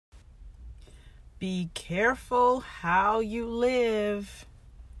Be careful how you live.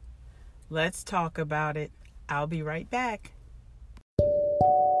 Let's talk about it. I'll be right back.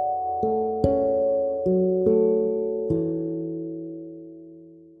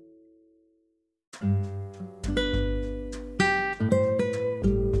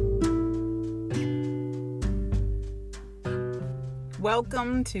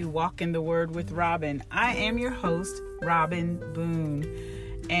 Welcome to Walk in the Word with Robin. I am your host, Robin Boone,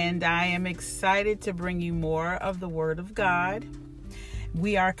 and I am excited to bring you more of the Word of God.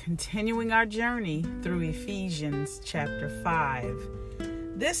 We are continuing our journey through Ephesians chapter 5.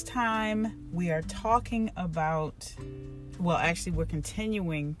 This time we are talking about, we're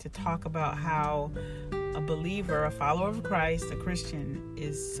continuing to talk about how a believer, a follower of Christ, a Christian,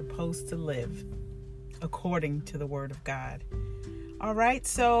 is supposed to live according to the Word of God. All right,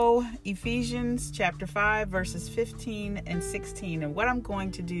 so Ephesians chapter 5, verses 15 and 16. And what I'm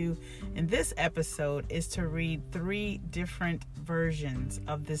going to do in this episode is to read 3 different versions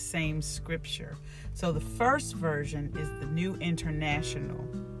of the same scripture. So the first version is the New International.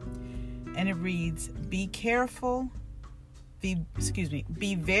 And it reads, be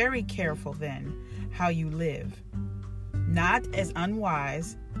very careful then how you live, not as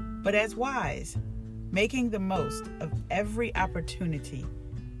unwise, but as wise, making the most of every opportunity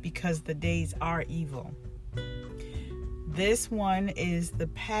because the days are evil. This one is the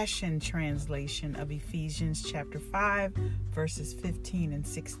Passion Translation of Ephesians chapter 5, verses 15 and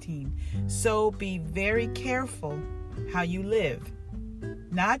 16. So be very careful how you live,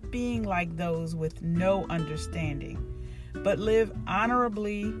 not being like those with no understanding, but live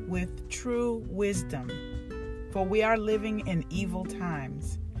honorably with true wisdom, for we are living in evil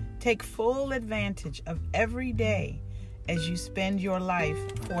times. Take full advantage of every day as you spend your life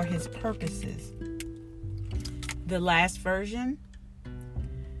for His purposes. The last version,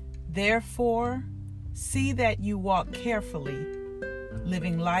 therefore, see that you walk carefully,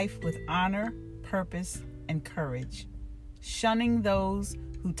 living life with honor, purpose, and courage, shunning those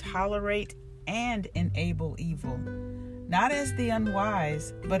who tolerate and enable evil, not as the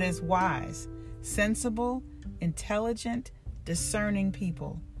unwise, but as wise, sensible, intelligent, discerning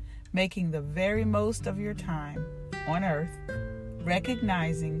people, making the very most of your time on earth,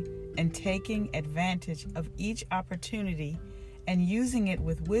 recognizing and taking advantage of each opportunity and using it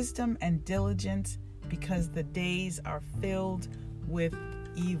with wisdom and diligence because the days are filled with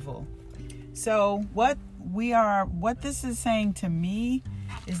evil. So what this is saying to me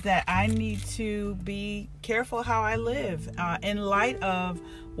is that I need to be careful how I live in light of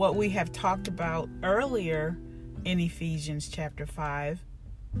what we have talked about earlier in Ephesians chapter 5.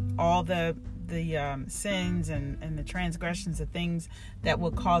 All the sins and the transgressions, the things that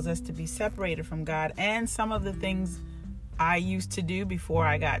will cause us to be separated from God, and some of the things I used to do before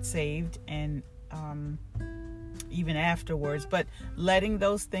I got saved and even afterwards, but letting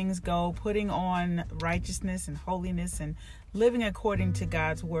those things go, putting on righteousness and holiness and living according to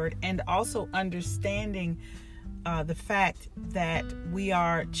God's word, and also understanding the fact that we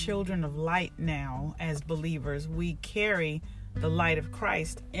are children of light now as believers. We carry the light of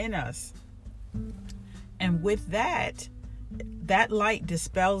Christ in us. And with that light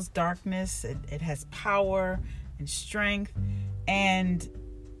dispels darkness. It has power and strength. And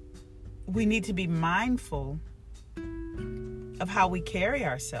we need to be mindful of how we carry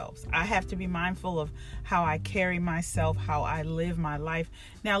ourselves. I have to be mindful of how I carry myself, how I live my life.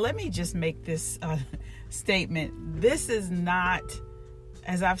 Now, let me just make this statement. This is not,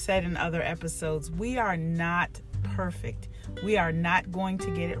 as I've said in other episodes, we are not perfect. We are not going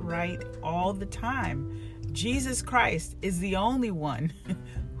to get it right all the time. Jesus Christ is the only one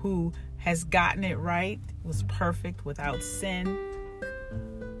who has gotten it right, was perfect, without sin,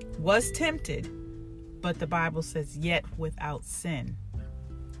 was tempted, but the Bible says yet without sin.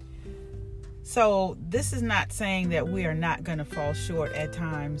 So this is not saying that we are not going to fall short at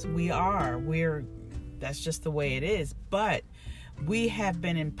times. We are. That's just the way it is. But we have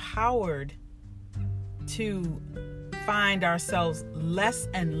been empowered to find ourselves less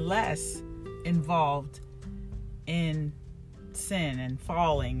and less involved in sin and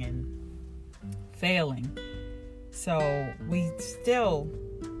falling and failing. So we still,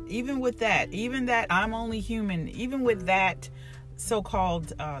 even that I'm only human, even with that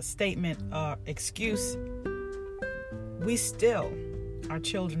so-called statement, excuse, we still are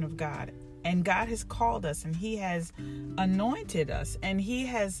children of God. And God has called us, and He has anointed us, and He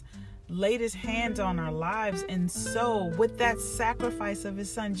has laid His hands on our lives. And so with that sacrifice of His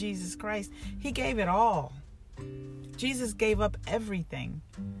Son, Jesus Christ, He gave it all. Jesus gave up everything.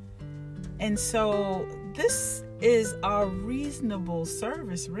 And so this is our reasonable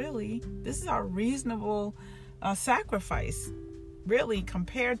service, really. This is our reasonable sacrifice, really,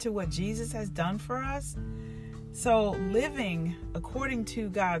 compared to what Jesus has done for us. So living according to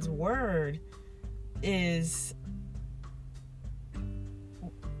God's word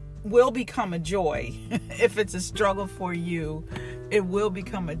will become a joy. If it's a struggle for you, it will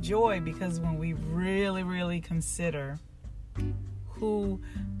become a joy, because when we really, really consider who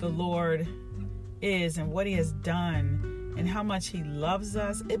the Lord is and what he has done and how much he loves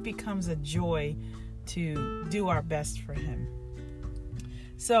us, it becomes a joy to do our best for him.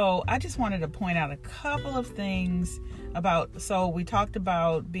 So I just wanted to point out a couple of things so we talked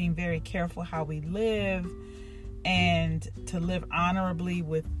about being very careful how we live and to live honorably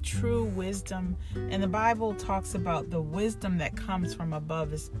with true wisdom. And the Bible talks about the wisdom that comes from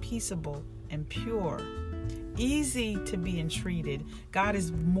above is peaceable and pure, easy to be entreated. God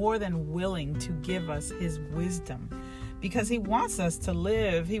is more than willing to give us his wisdom, because he wants us to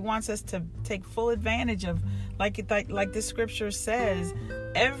live. He wants us to take full advantage of, like the scripture says,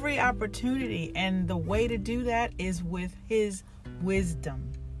 every opportunity. And the way to do that is with his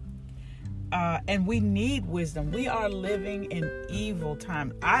wisdom. And we need wisdom. We are living in evil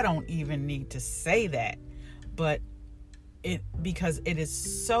times. I don't even need to say that, because it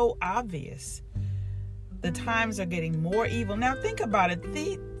is so obvious. The times are getting more evil. Now think about it.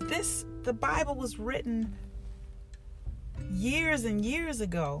 The Bible was written years and years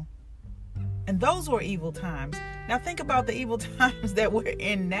ago, and those were evil times. Now think about the evil times that we're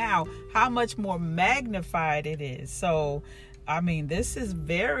in now, how much more magnified it is. So this is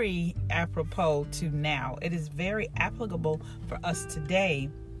very apropos to now. It is very applicable for us today.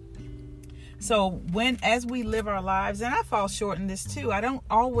 So as we live our lives, and I fall short in this too, I don't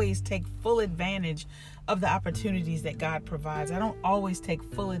always take full advantage of the opportunities that God provides. I don't always take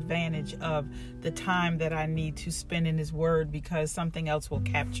full advantage of the time that I need to spend in his word, because something else will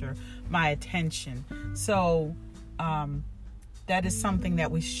capture my attention. So that is something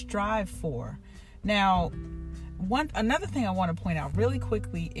that we strive for. Now, another thing I want to point out really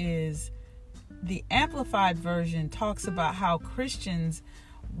quickly is the Amplified Version talks about how Christians,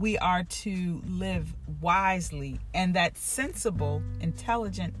 we are to live wisely, and that's sensible,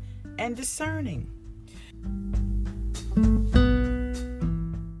 intelligent, and discerning.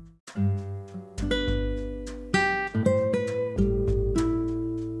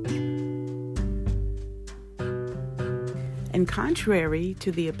 And contrary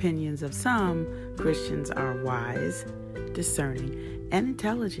to the opinions of some, Christians are wise, discerning, and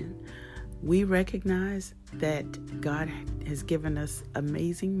intelligent. We recognize that God has given us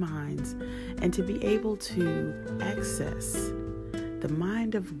amazing minds, and to be able to access the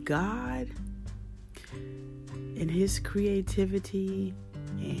mind of God in his creativity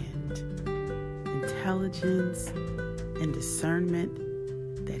and intelligence and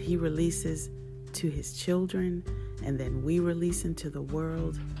discernment that he releases to his children, and then we release into the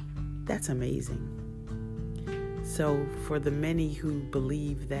world, that's amazing. So for the many who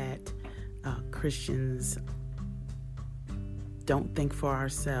believe that Christians don't think for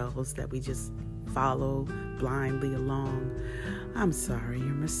ourselves, that we just follow blindly along, I'm sorry, you're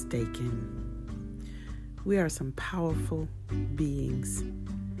mistaken. We are some powerful beings,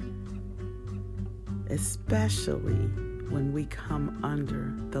 especially when we come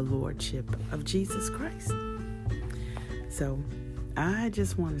under the lordship of Jesus Christ. So I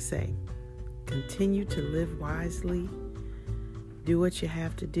just want to say, continue to live wisely. Do what you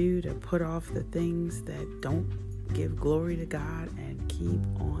have to do to put off the things that don't give glory to God, and keep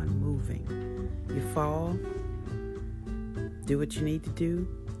on moving. You fall, do what you need to do,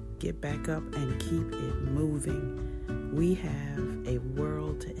 get back up and keep it moving. We have a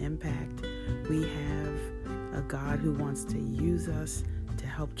world to impact. We have a God who wants to use us to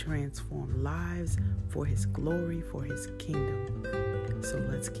help transform lives for his glory, for his kingdom. So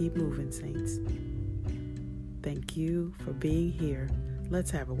let's keep moving, saints. Thank you for being here.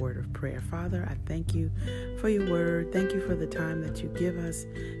 Let's have a word of prayer. Father, I thank you for your word. Thank you for the time that you give us.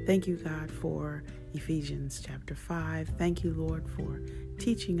 Thank you, God, for Ephesians chapter 5. Thank you, Lord, for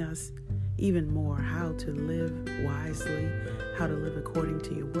teaching us even more how to live wisely, how to live according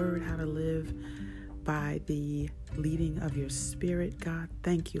to your word, how to live by the leading of your spirit, God.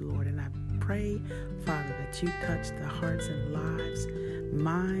 Thank you, Lord. And I pray, Father, that you touch the hearts and lives,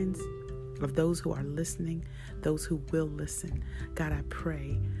 minds of those who are listening, those who will listen. God, I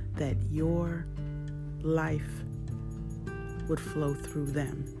pray that your life would flow through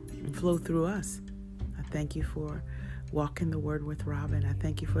them and flow through us. I thank you for walking the word with Robin. I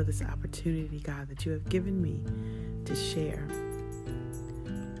thank you for this opportunity, God, that you have given me to share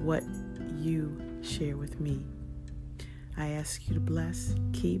what you share with me. I ask you to bless,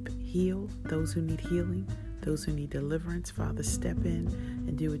 keep, heal those who need healing, those who need deliverance. Father, step in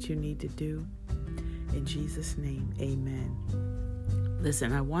and do what you need to do. In Jesus' name, amen.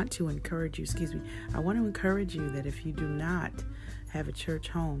 Listen, I want to encourage you that if you do not have a church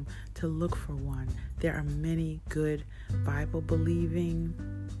home, to look for one. There are many good Bible-believing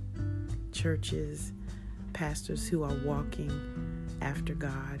churches, pastors who are walking after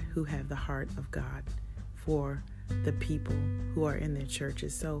God, who have the heart of God for the people who are in their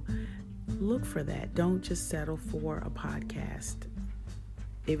churches. So look for that. Don't just settle for a podcast,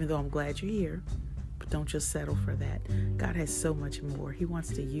 even though I'm glad you're here. But don't just settle for that. God has so much more. He wants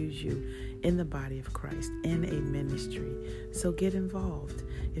to use you in the body of Christ, in a ministry. So get involved.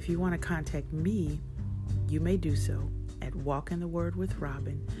 If you want to contact me, you may do so at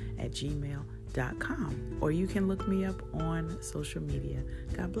walkinthewordwithrobin@gmail.com, or you can look me up on social media.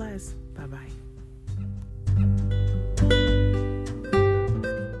 God bless. Bye-bye.